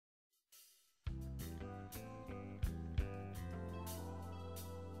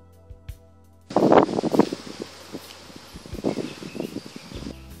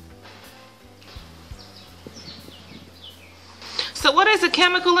So what is a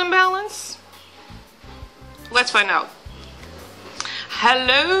chemical imbalance? Let's find out.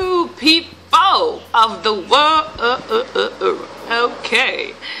 Hello, people of the world.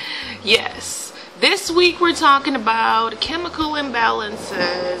 Okay. Yes. This week we're talking about chemical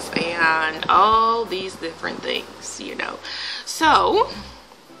imbalances and all these different things, you know. So,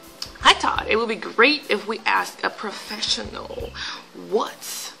 I thought it would be great if we ask a professional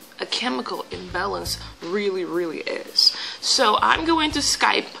what a chemical imbalance really is. So I'm going to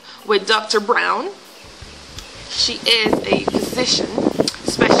Skype with Dr. Brown. She is a physician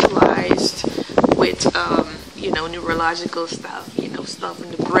specialized with you know, neurological stuff, you know, stuff in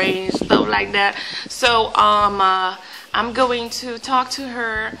the brain, stuff like that. So I'm going to talk to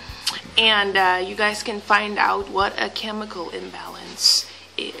her, and you guys can find out what a chemical imbalance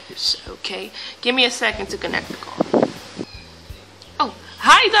is. Okay, give me a second to connect the call. Oh,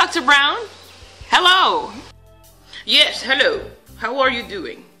 hi, Dr. Brown. Hello. Yes, hello. How are you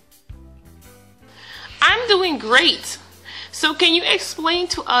doing? I'm doing great. So can you explain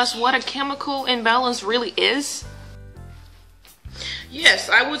to us what a chemical imbalance really is? Yes,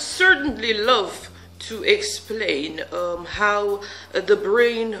 I would certainly love to explain how the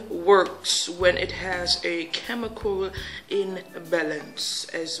brain works when it has a chemical imbalance,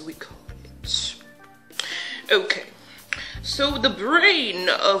 as we call it. Okay, so the brain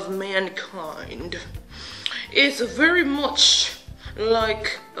of mankind is very much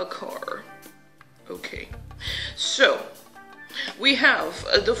like a car. Okay, so we have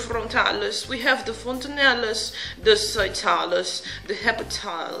the frontalis, we have the fontanellus, the cytalis, the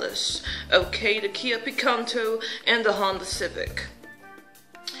hepatalis, okay, the Kia Picanto, and the Honda Civic.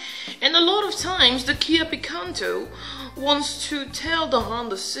 And a lot of times the Kia Picanto wants to tell the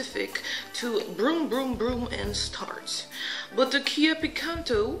Honda Civic to broom, broom, broom and start. But the Kia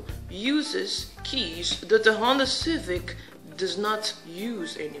Picanto uses keys that the Honda Civic does not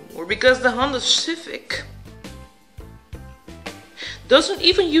use anymore, because the Honda Civic doesn't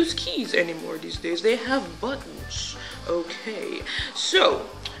even use keys anymore these days. They have buttons. Okay, so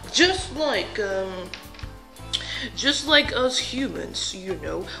just like us humans, you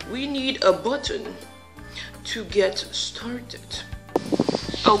know, we need a button to get started.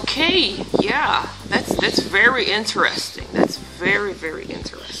 Okay, yeah, that's very interesting. That's very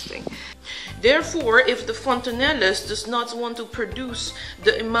interesting. Therefore, if the fontanellus does not want to produce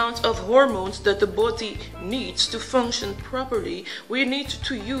the amount of hormones that the body needs to function properly, we need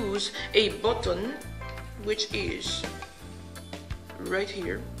to use a button, which is right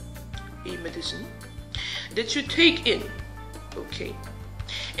here, a medicine that you take in, okay?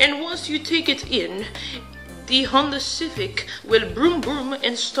 And once you take it in, the Honda Civic will broom broom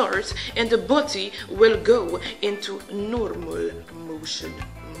and start, and the body will go into normal motion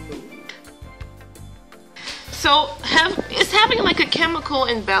mode. So is having like a chemical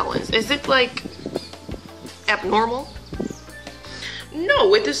imbalance, is it like abnormal?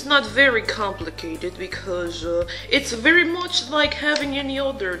 No, it is not very complicated, because it's very much like having any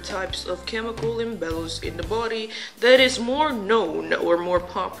other types of chemical imbalance in the body that is more known or more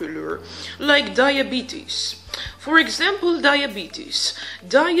popular, like diabetes. For example, diabetes.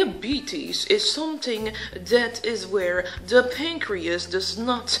 Diabetes is something that is where the pancreas does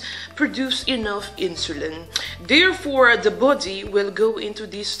not produce enough insulin. Therefore, the body will go into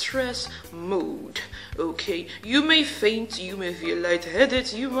the stress mode. Okay, you may faint, you may feel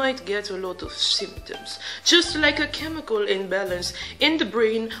lightheaded, you might get a lot of symptoms. Just like a chemical imbalance in the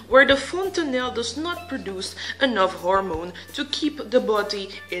brain where the fontanelle does not produce enough hormone to keep the body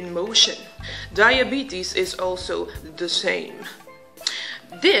in motion. Diabetes is also the same.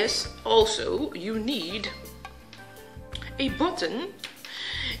 This also, you need a button,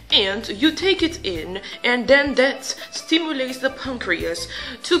 and you take it in, and then that stimulates the pancreas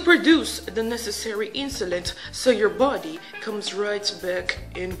to produce the necessary insulin, so your body comes right back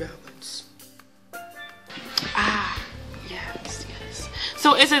in balance. Ah, yes.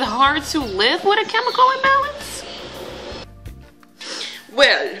 So is it hard to live with a chemical imbalance?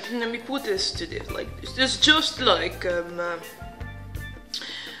 Well, let me put this to this like this. It's just like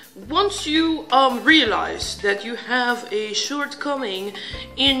once you realize that you have a shortcoming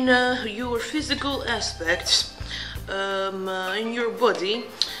in your physical aspects in your body,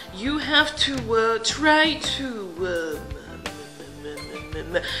 you have to try to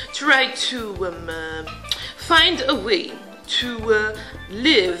find a way to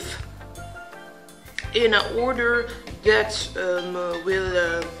live in an order that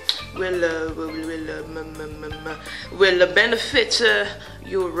will benefit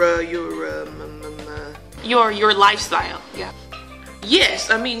your lifestyle. Yeah. Yes,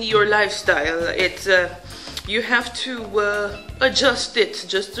 I mean your lifestyle. It's you have to adjust it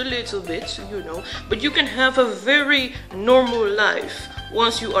just a little bit, you know, but you can have a very normal life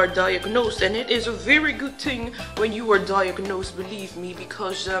once you are diagnosed. And it is a very good thing when you are diagnosed, believe me,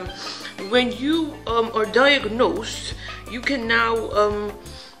 because when you are diagnosed, you can now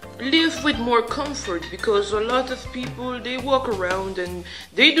live with more comfort, because a lot of people, they walk around and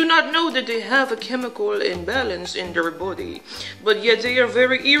they do not know that they have a chemical imbalance in their body, but yet they are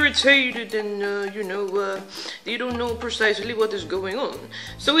very irritated and you know, they don't know precisely what is going on.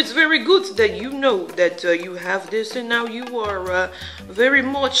 So it's very good that you know that you have this, and now you are very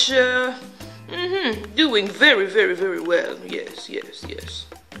much doing very well. Yes.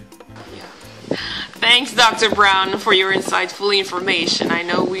 Thanks, Dr. Brown, for your insightful information. I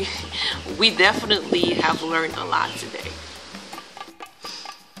know we definitely have learned a lot today.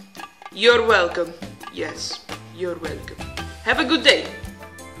 You're welcome. Yes, you're welcome. Have a good day.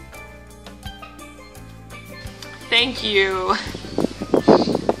 Thank you.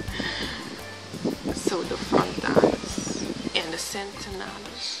 So the frontals and the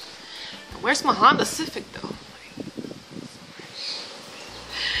Centenados. Where's my Honda Civic though?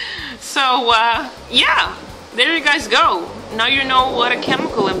 So yeah, there you guys go. Now you know what a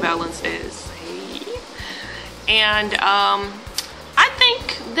chemical imbalance is. Hey. And I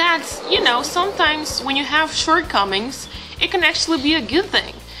think that, you know, sometimes when you have shortcomings, it can actually be a good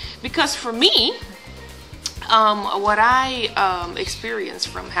thing. Because for me, what I experience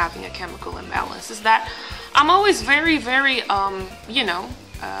from having a chemical imbalance is that I'm always very, you know,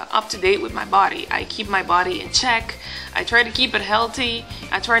 up to date with my body. I keep my body in check. I try to keep it healthy.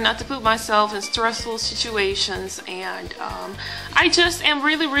 I try not to put myself in stressful situations, and I just am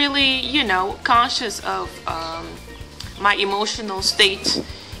really, you know, conscious of my emotional state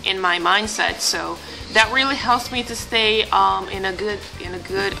and my mindset. So that really helps me to stay in a good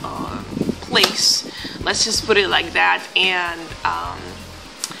place. Let's just put it like that. And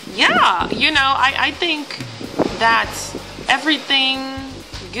yeah, you know, I think that everything,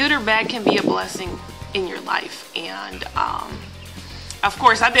 good or bad, can be a blessing in your life. And of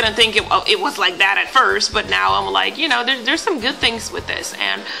course, I didn't think it was like that at first, but now I'm like, you know, there's some good things with this.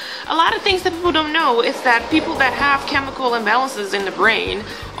 And a lot of things that people don't know is that people that have chemical imbalances in the brain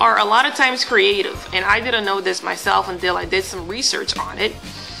are a lot of times creative. And I didn't know this myself until I did some research on it.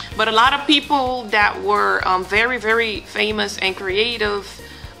 But a lot of people that were very famous and creative,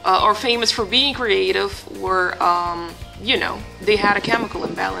 or famous for being creative, were you know, they had a chemical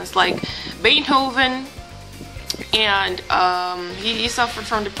imbalance, like Beethoven, and he suffered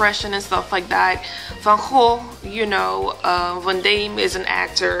from depression and stuff like that. Van Gogh, you know, Van Damme is an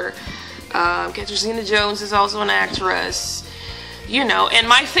actor, Catherine Zeta-Jones is also an actress, you know, and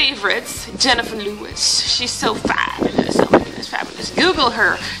my favorites, Jennifer Lewis, she's so fabulous. Oh my goodness, fabulous. Google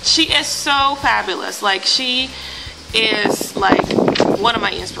her. She is so fabulous. Like, she is like one of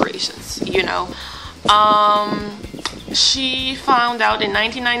my inspirations, you know. She found out in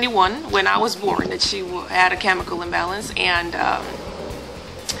 1991, when I was born, that she had a chemical imbalance, and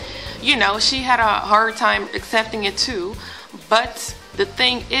you know, she had a hard time accepting it too. But the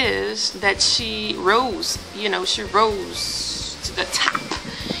thing is that she rose, you know, she rose to the top,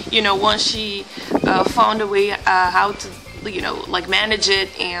 you know, once she found a way how to, you know, like manage it.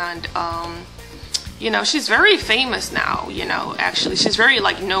 And you know, she's very famous now, you know, actually. She's very,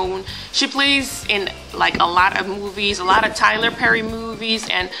 like, known. She plays in, like, a lot of movies, a lot of Tyler Perry movies,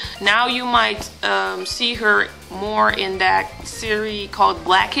 and now you might see her more in that series called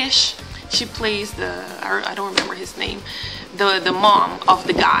Blackish. She plays I don't remember his name, the mom of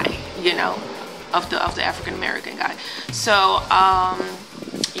the guy, you know, of the African-American guy. So,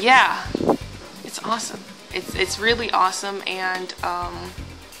 yeah, it's awesome. It's really awesome. And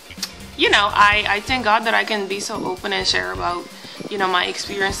you know, I thank God that I can be so open and share about, you know, my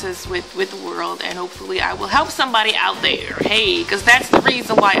experiences with the world, and hopefully I will help somebody out there. Hey, because that's the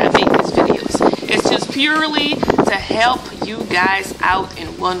reason why I make these videos. It's just purely to help you guys out in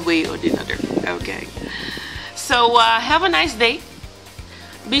one way or the other. Okay, so have a nice day.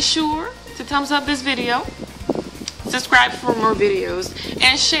 Be sure to thumbs up this video, subscribe for more videos,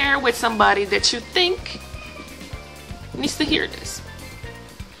 and share with somebody that you think needs to hear this.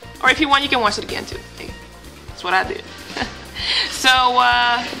 Or if you want, you can watch it again too. Hey, that's what I did. So,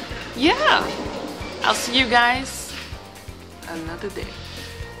 yeah. I'll see you guys another day.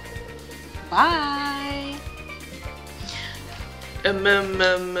 Bye.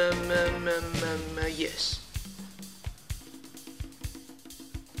 Yes.